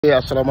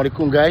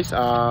Assalamualaikum guys.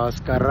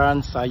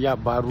 Sekarang saya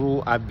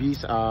baru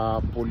habis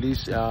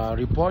polis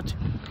report.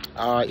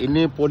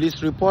 Ini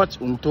polis report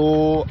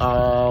untuk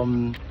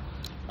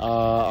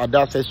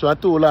ada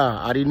sesuatu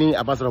lah. Hari ni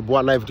abang sudah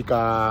buat live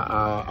dekat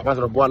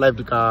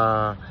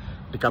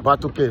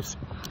Batu Caves.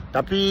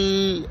 Tapi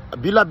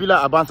bila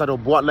abang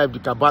sudah buat live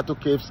dekat Batu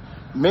Caves,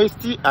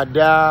 mesti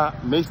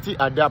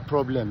ada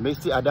problem.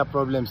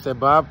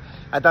 Sebab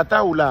tak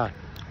tahulah.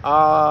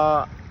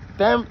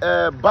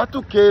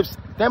 Batu Caves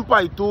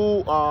tempat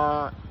itu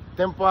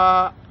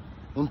tempat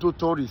untuk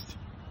turis.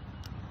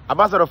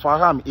 Abang sudah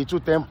faham itu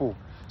tempo.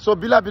 So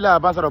bila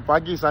abang sudah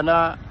pergi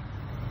sana,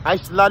 I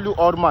selalu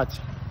hormat.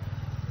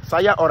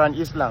 Saya orang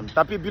Islam,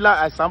 tapi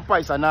bila I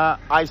sampai sana,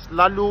 I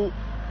selalu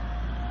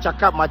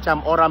cakap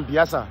macam orang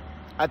biasa.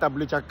 I tak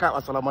boleh cakap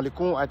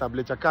Assalamualaikum, I tak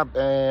boleh cakap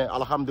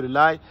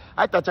Alhamdulillah.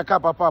 I tak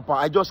cakap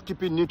apa-apa, I just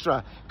keep it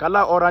neutral.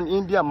 Kalau orang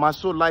India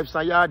masuk live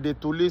saya, dia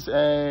tulis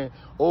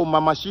oh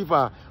Mama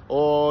Shiva,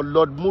 oh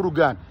Lord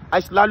Murugan,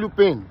 I selalu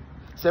pen.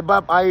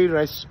 Sebab I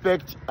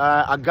respect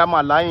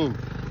agama lain.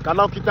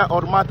 Kalau kita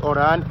hormat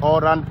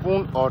orang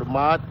pun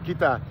hormat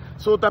kita.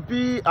 So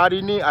tapi hari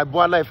ni I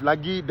buat live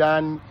lagi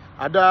dan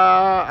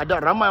ada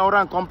ramai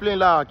orang komplain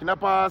lah.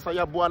 Kenapa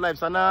saya buat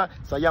live sana?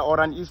 Saya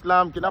orang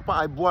Islam,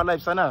 kenapa I buat live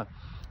sana?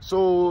 So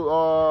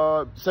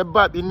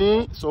sebab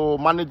ini, so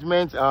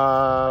management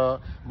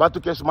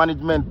Batu Caves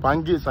management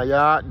panggil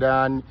saya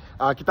dan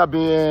kita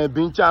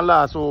bincang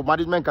lah. So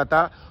management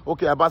kata,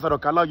 okay abang Sado,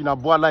 kalau you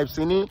nak buat live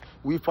sini,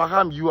 we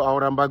faham you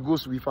orang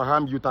bagus, we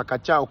faham you tak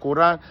kacau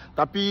korang,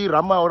 tapi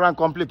ramai orang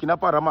komplain.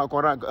 Kenapa ramai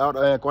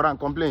korang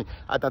komplain?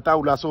 Tak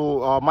tahulah.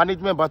 So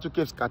management Batu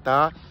Caves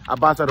kata,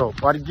 abang Sado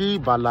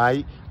pergi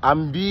balai,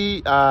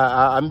 ambil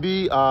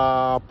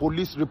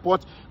police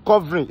report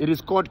covering. It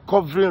is called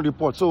covering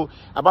report. So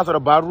abang Sado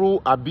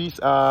baru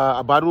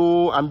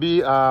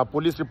ambil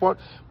police report.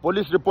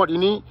 Police report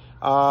ini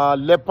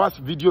lepas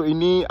video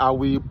ini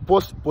we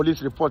post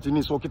police report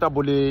ini, so kita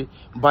boleh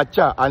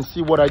baca and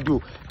see what I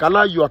do.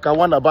 Kalau you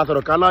kawan abang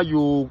Sado, kalau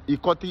you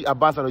ikuti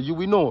abang Sado, you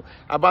will know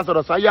abang Sado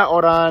saya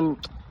orang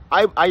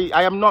I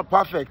am not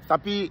perfect,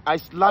 tapi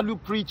I selalu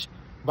preach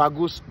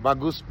bagus.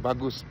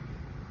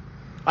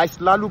 I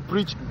selalu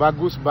preach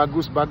bagus.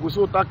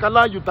 So tak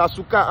kala you tak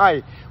suka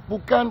I,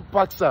 bukan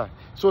paksa.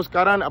 So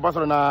sekarang abang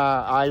Sado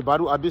nak I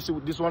baru habis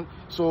this one.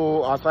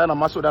 So saya nak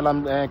masuk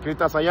dalam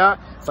kereta saya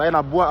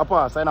nak buat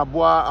apa? Saya nak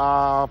buat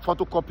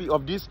photocopy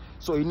of this.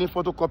 So ini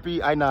photocopy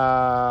I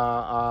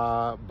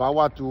nak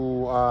bawa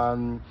to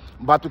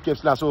Batu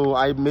Caves lah. So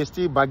I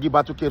mesti bagi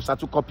Batu Caves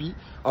satu copy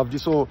of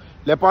this. So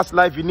lepas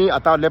live ini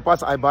atau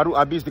lepas I baru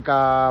habis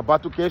dekat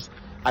Batu Caves,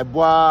 I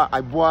buat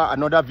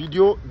another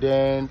video,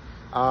 then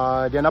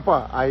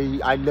apa?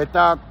 I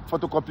letak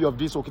photocopy of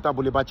this so kita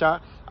boleh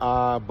baca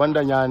benda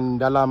yang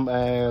dalam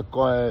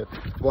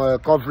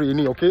cover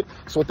ini, okay?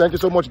 So thank you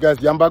so much guys.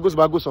 Yang bagus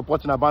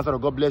support na abang Sado.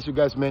 God bless you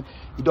guys, man.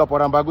 Hidup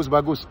orang bagus.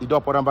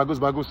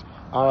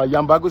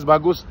 Yang bagus,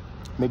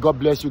 may God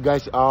bless you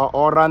guys.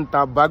 Orang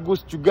tak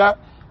bagus juga,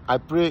 I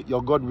pray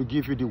your God will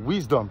give you the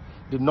wisdom,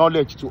 the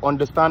knowledge to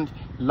understand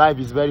life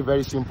is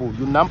very simple.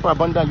 You nampak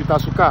benda you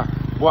tak suka,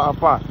 buat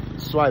apa?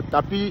 Swipe.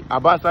 Tapi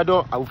abang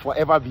Sado, I will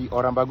forever be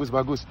orang bagus.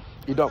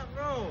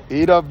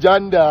 Hidup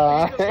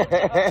janda.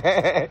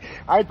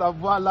 I tak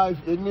buat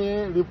live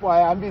ini report,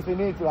 I ambil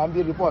sini tu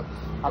ambil report.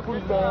 Aku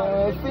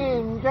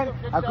blessing kan,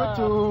 aku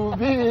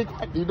cubit.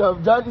 Hidup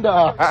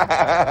janda.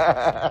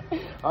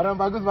 Orang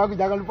bagus,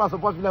 jangan lupa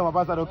support filem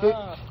abang Sado, okay?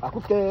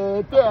 Aku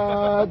kete,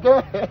 okay?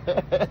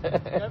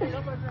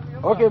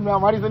 Okay,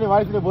 mari sini,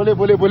 boleh.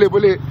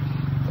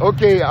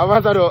 Okay, abang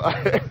Sado.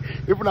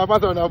 Ibu nak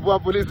abang Sado nak buat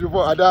police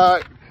report,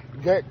 ada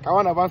geng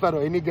kawan abang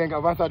Sado, ini geng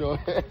abang Sado.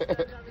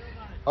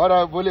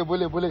 Alright, boleh.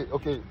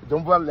 Okay,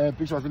 jom buat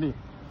picture sini.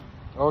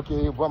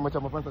 Okay, buat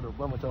macam abang Sado,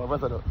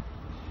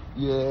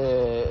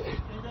 Yeah.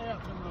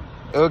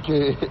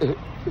 Okay.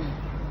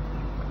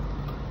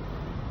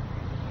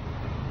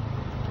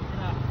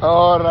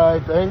 Alright,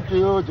 thank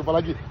you. Jumpa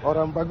lagi.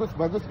 Orang bagus.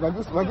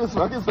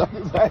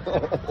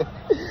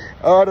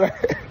 Alright.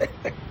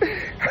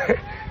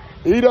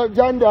 Hidup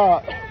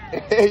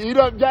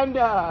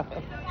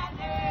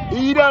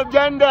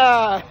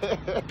janda.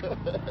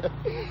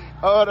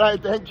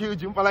 Alright, thank you.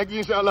 Jumpa lagi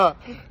insyaAllah.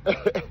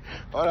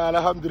 Alright,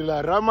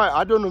 alhamdulillah. Ramai,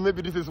 I don't know,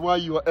 maybe this is why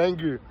you are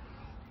angry.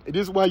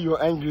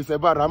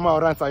 Sebab ramai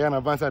orang sayang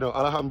abang Sado.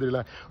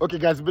 Alhamdulillah. Okay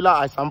guys,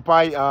 bila I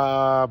sampai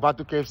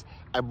Batu Caves,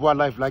 I buat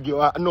live lagi.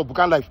 No,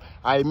 bukan live.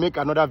 I make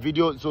another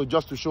video. So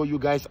just to show you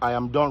guys, I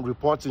am done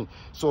reporting.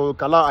 So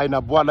kalau I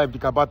nak buat live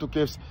di Batu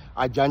Caves,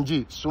 I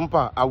janji,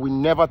 sumpah, I will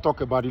never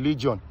talk about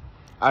religion.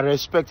 I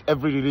respect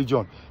every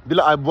religion.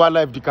 Bila I buat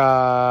live di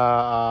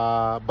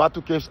Batu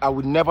Caves, I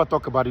will never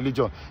talk about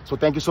religion. So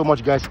thank you so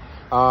much guys.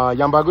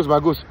 Yang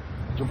bagus.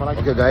 Jumpa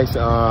lagi. Okay guys,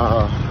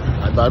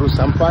 I baru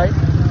sampai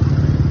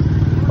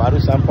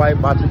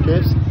Batu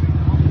Caves.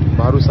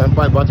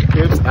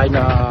 I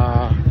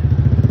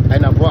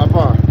nak buat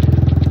apa?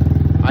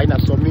 I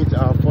nak submit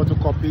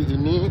photocopy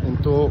ini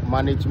untuk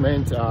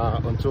management,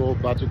 untuk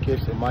Batu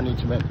Caves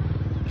management.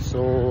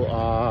 So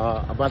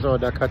Abang Sado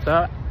dah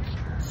kata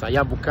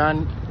saya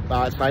bukan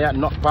saya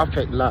not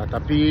perfect lah,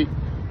 tapi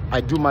I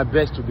do my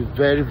best to be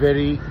very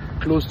very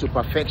close to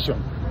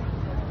perfection.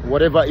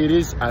 Whatever it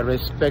is, I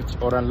respect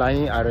orang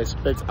lain, I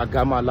respect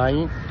agama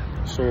lain.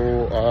 So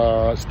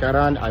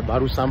sekarang I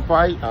baru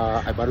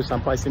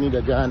sampai sini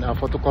dengan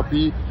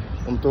fotokopi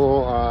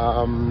untuk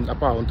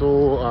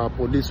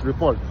police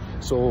report.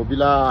 So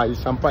bila I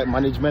sampai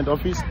management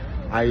office,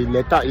 I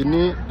letak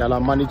ini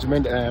dalam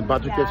management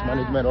Batu Caves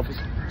management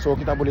office. So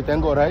kita boleh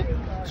tengok, right?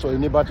 So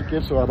ini Batu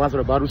Caves. So Abang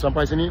Sado baru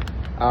sampai sini,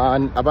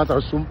 and Abang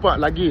Sado sumpah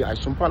lagi,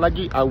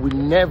 I will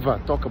never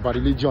talk about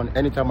religion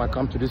anytime I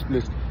come to this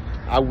place.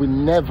 I will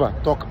never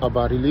talk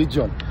about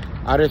religion.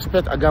 I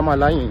respect agama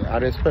lain.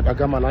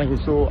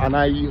 So, and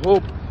I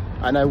hope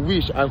and I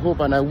wish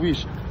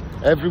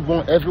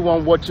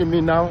everyone watching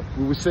me now,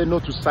 we will say no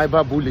to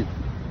cyberbullying.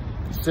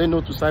 Say no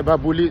to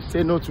cyberbullying.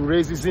 Say no to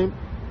racism.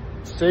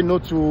 Say no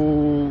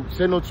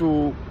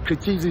to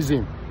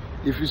criticism.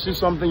 If you see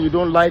something you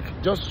don't like,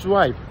 just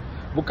swipe.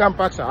 Bukan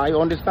paksa. I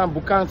understand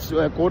Bukan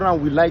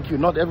Quran will like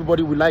you. Not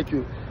everybody will like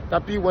you.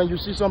 Tapi when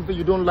you see something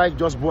you don't like,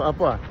 just buat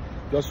apa?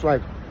 Just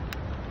swipe.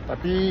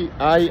 Tapi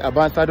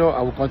Abang Sado,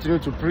 I will continue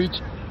to preach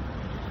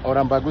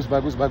orang bagus.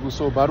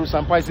 So baru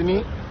sampai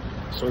sini.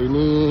 So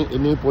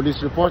ini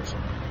police report.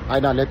 I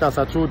dah letak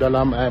Satu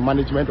dalam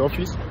management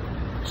office.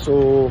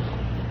 So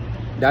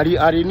dari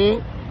hari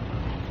ini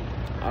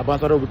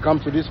Abang Sado will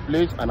come to this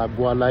place and I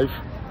buat live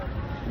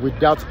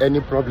without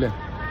any problem.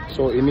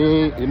 So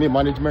ini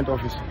management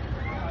office.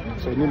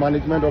 So ini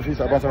management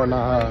office. Abang Sado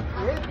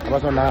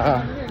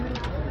nak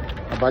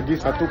bagi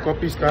satu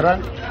kopi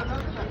sekarang.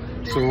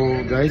 So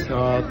guys,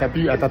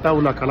 tapi I tak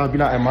tahu lah kalau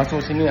bila I masuk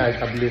sini I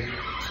tak boleh.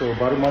 So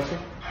baru masuk.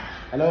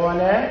 Hello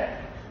Ane.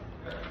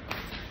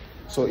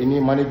 So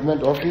ini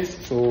management office.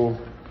 So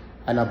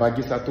I nak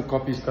bagi satu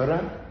kopi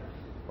sekarang.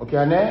 Okay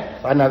Ane,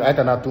 I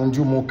nak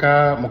tunjuk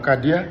muka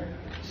dia.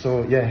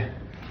 So yeah,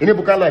 ini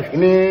bukan live,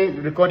 ini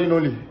recording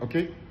only.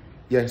 Okay,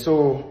 yeah.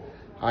 So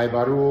I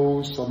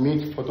baru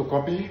submit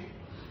photocopy.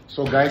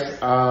 So guys,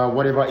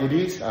 whatever it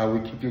is,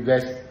 we keep you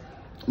guys.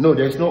 No,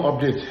 there is no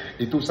update.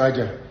 Itu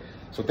saja.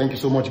 So thank you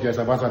so much guys.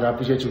 Abang Sado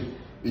appreciate you.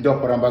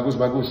 Hidup orang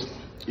bagus-bagus.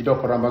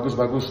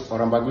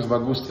 Orang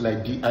bagus-bagus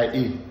like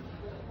DIA.